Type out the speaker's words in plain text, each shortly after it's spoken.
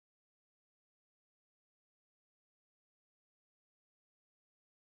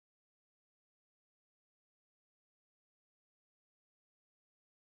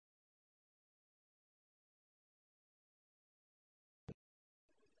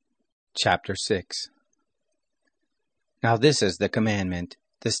Chapter 6. Now this is the commandment,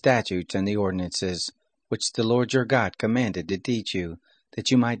 the statutes and the ordinances, which the Lord your God commanded to teach you,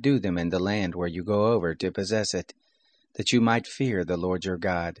 that you might do them in the land where you go over to possess it, that you might fear the Lord your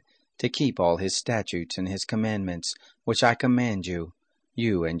God, to keep all his statutes and his commandments, which I command you,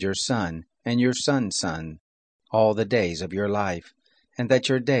 you and your son, and your son's son, all the days of your life, and that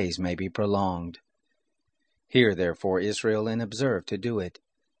your days may be prolonged. Hear therefore, Israel, and observe to do it,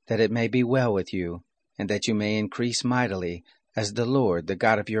 that it may be well with you, and that you may increase mightily, as the Lord, the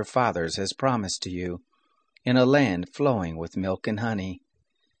God of your fathers, has promised to you, in a land flowing with milk and honey.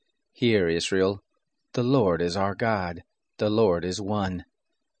 Hear, Israel, the Lord is our God, the Lord is one.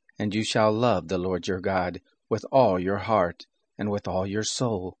 And you shall love the Lord your God with all your heart, and with all your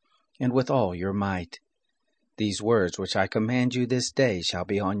soul, and with all your might. These words which I command you this day shall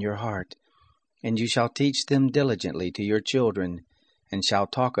be on your heart, and you shall teach them diligently to your children, and shall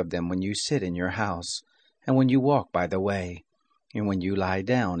talk of them when you sit in your house, and when you walk by the way, and when you lie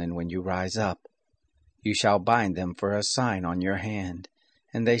down, and when you rise up. You shall bind them for a sign on your hand,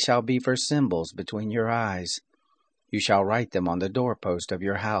 and they shall be for symbols between your eyes. You shall write them on the doorpost of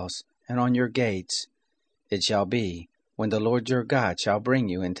your house, and on your gates. It shall be, when the Lord your God shall bring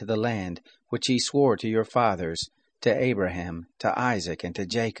you into the land which he swore to your fathers, to Abraham, to Isaac, and to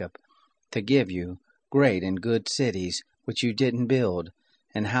Jacob, to give you great and good cities, which you didn't build,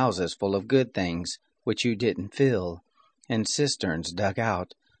 and houses full of good things, which you didn't fill, and cisterns dug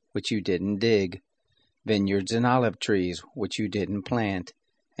out, which you didn't dig, vineyards and olive trees, which you didn't plant,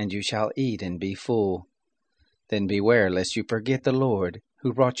 and you shall eat and be full. Then beware lest you forget the Lord,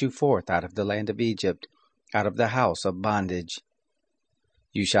 who brought you forth out of the land of Egypt, out of the house of bondage.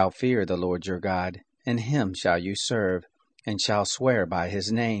 You shall fear the Lord your God, and him shall you serve, and shall swear by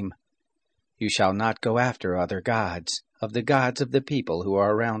his name. You shall not go after other gods, of the gods of the people who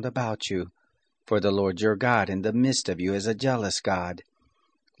are round about you, for the Lord your God in the midst of you is a jealous God,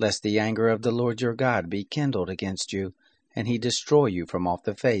 lest the anger of the Lord your God be kindled against you, and he destroy you from off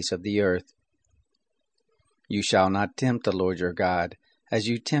the face of the earth. You shall not tempt the Lord your God, as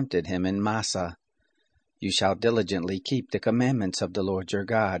you tempted him in Massah. You shall diligently keep the commandments of the Lord your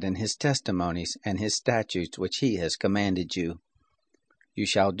God, and his testimonies, and his statutes which he has commanded you. You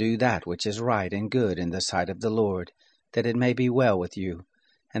shall do that which is right and good in the sight of the Lord, that it may be well with you,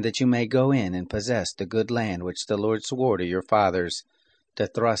 and that you may go in and possess the good land which the Lord swore to your fathers, to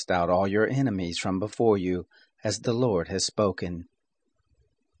thrust out all your enemies from before you, as the Lord has spoken.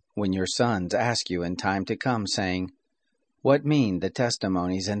 When your sons ask you in time to come, saying, What mean the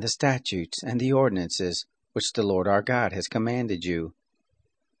testimonies and the statutes and the ordinances which the Lord our God has commanded you?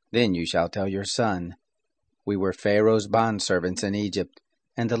 Then you shall tell your son, We were Pharaoh's bondservants in Egypt,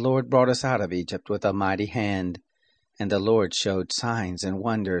 and the Lord brought us out of Egypt with a mighty hand. And the Lord showed signs and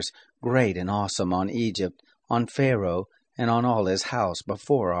wonders, great and awesome, on Egypt, on Pharaoh, and on all his house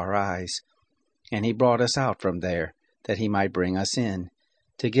before our eyes. And he brought us out from there, that he might bring us in,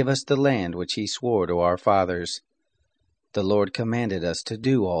 to give us the land which he swore to our fathers. The Lord commanded us to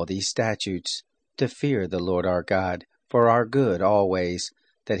do all these statutes, to fear the Lord our God, for our good always,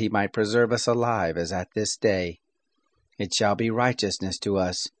 that he might preserve us alive as at this day. It shall be righteousness to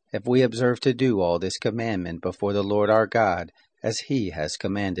us, if we observe to do all this commandment before the Lord our God, as he has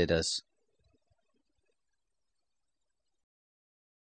commanded us.